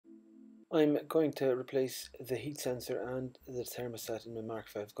I'm going to replace the heat sensor and the thermostat in my Mark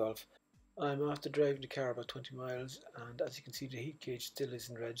V Golf. I'm after driving the car about 20 miles, and as you can see the heat gauge still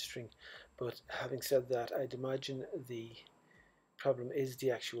isn't registering, but having said that, I'd imagine the problem is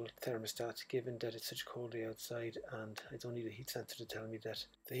the actual thermostat, given that it's such a cold day outside and I don't need a heat sensor to tell me that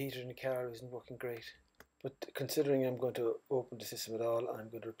the heater in the car isn't working great. But considering I'm going to open the system at all, I'm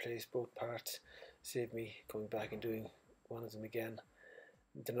going to replace both parts, save me going back and doing one of them again.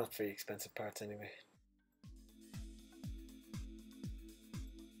 They're not very expensive parts anyway.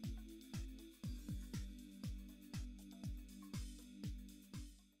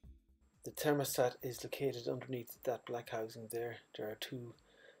 The thermostat is located underneath that black housing there. There are two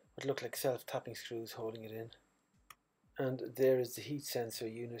what look like self-tapping screws holding it in. And there is the heat sensor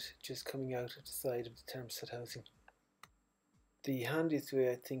unit just coming out of the side of the thermostat housing. The handiest way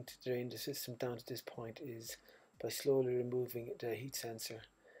I think to drain the system down to this point is by slowly removing the heat sensor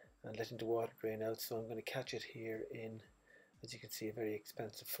and letting the water drain out. So I'm going to catch it here in, as you can see, a very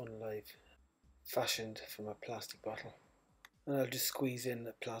expensive funnel I've fashioned from a plastic bottle. And I'll just squeeze in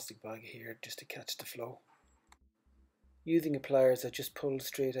a plastic bag here just to catch the flow. Using a pliers, I just pull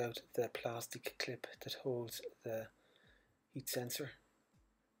straight out the plastic clip that holds the heat sensor,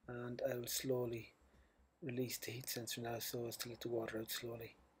 and I will slowly release the heat sensor now so as to let the water out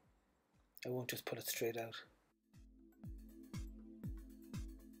slowly. I won't just pull it straight out.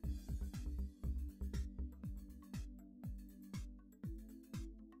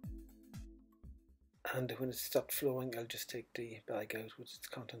 And when it's stopped flowing, I'll just take the bag out with its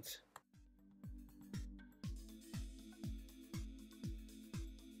contents.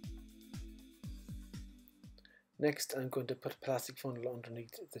 Next, I'm going to put a plastic funnel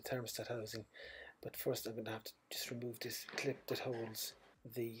underneath the thermostat housing, but first I'm going to have to just remove this clip that holds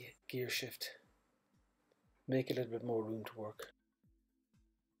the gear shift. Make a little bit more room to work.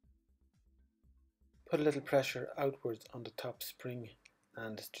 Put a little pressure outwards on the top spring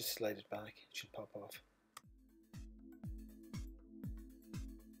and just slide it back. It should pop off.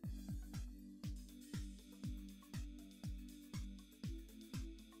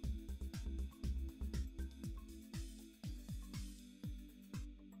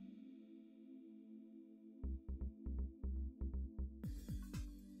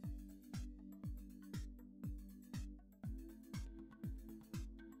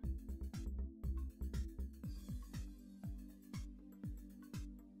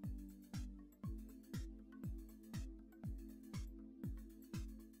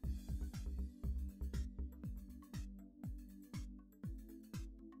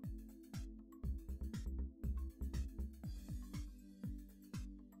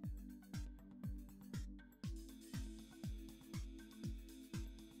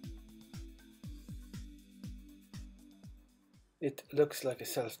 It looks like a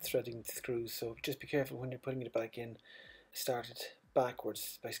self-threading screw, so just be careful when you're putting it back in. Start it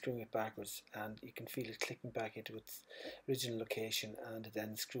backwards by screwing it backwards, and you can feel it clicking back into its original location, and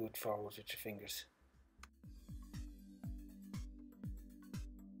then screw it forward with your fingers.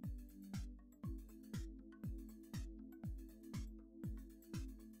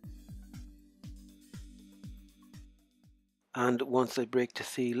 And once I break the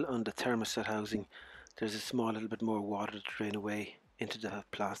seal on the thermostat housing, there's a small little bit more water to drain away into the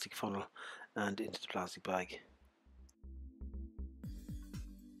plastic funnel and into the plastic bag.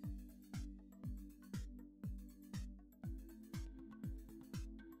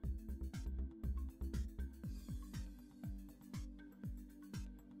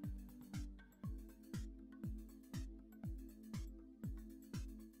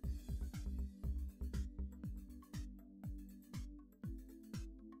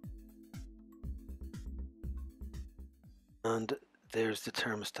 And there's the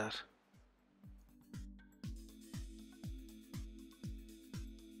thermostat.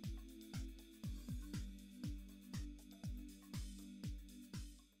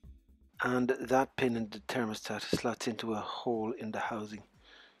 And that pin in the thermostat slots into a hole in the housing,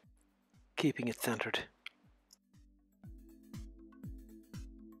 keeping it centered.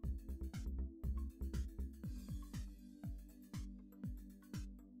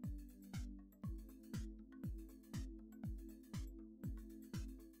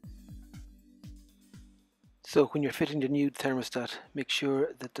 So when you're fitting the new thermostat, make sure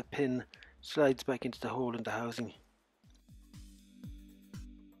that the pin slides back into the hole in the housing.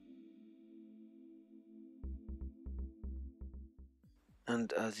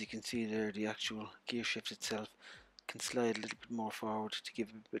 And as you can see there, the actual gear shift itself can slide a little bit more forward to give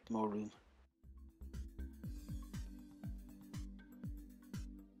it a bit more room.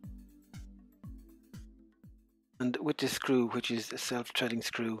 And with this screw, which is a self-threading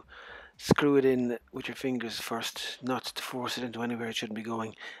screw, Screw it in with your fingers first, not to force it into anywhere it shouldn't be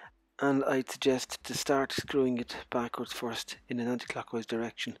going. And I'd suggest to start screwing it backwards first in an anti-clockwise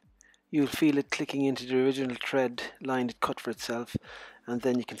direction. You'll feel it clicking into the original thread line it cut for itself, and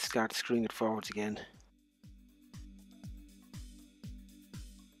then you can start screwing it forwards again.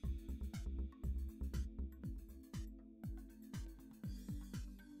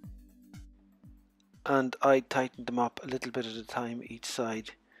 And I tightened them up a little bit at a time each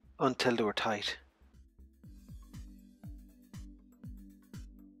side until they were tight.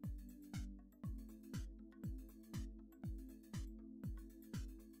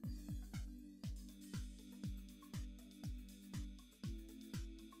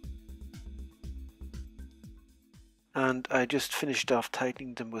 And I just finished off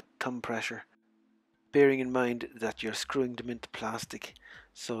tightening them with thumb pressure, bearing in mind that you're screwing them into plastic,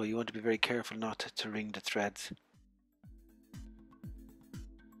 so you want to be very careful not to wring the threads.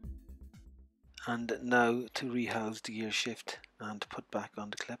 And now to rehouse the gear shift and put back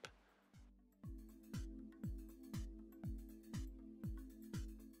on the clip.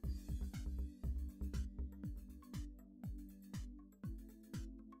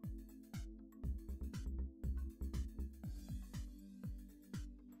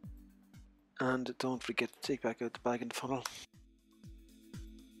 And don't forget to take back out the bag and funnel.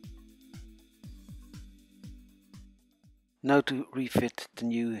 Now to refit the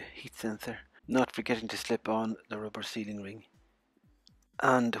new heat sensor, not forgetting to slip on the rubber sealing ring.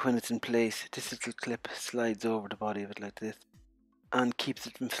 And when it's in place, this little clip slides over the body of it like this and keeps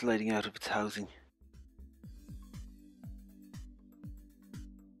it from sliding out of its housing.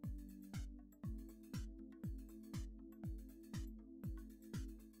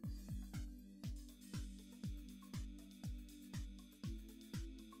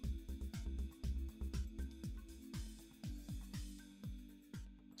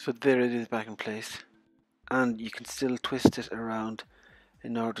 So there it is back in place, and you can still twist it around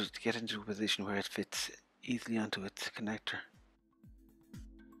in order to get into a position where it fits easily onto its connector.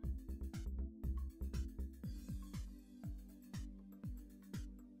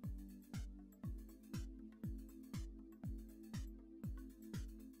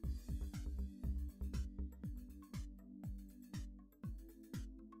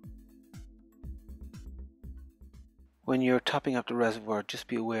 When you're topping up the reservoir, just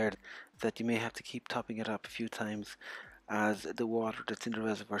be aware that you may have to keep topping it up a few times as the water that's in the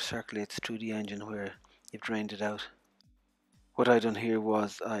reservoir circulates through the engine where you've drained it out. What I done here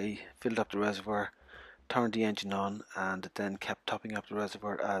was I filled up the reservoir, turned the engine on, and then kept topping up the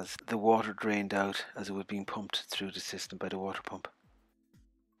reservoir as the water drained out as it was being pumped through the system by the water pump.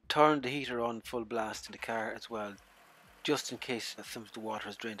 Turned the heater on full blast in the car as well, just in case some of the water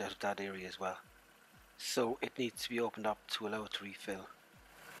has drained out of that area as well. So it needs to be opened up to allow it to refill.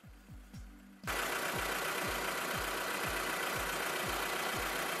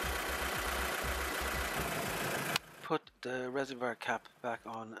 Put the reservoir cap back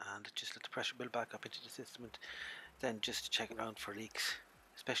on and just let the pressure build back up into the system, and then just check around for leaks,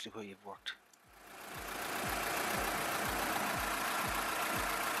 especially where you've worked.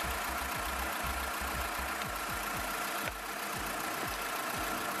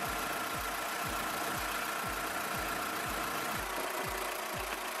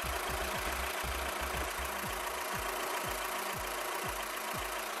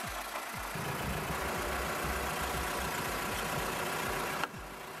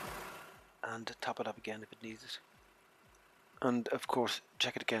 And top it up again if it needs it. And of course,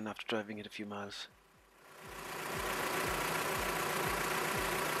 check it again after driving it a few miles.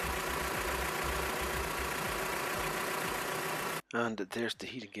 And there's the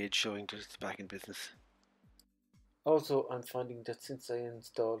heating gauge showing that it's back in business. Also, I'm finding that since I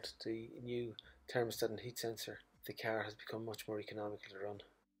installed the new thermostat and heat sensor, the car has become much more economical to run.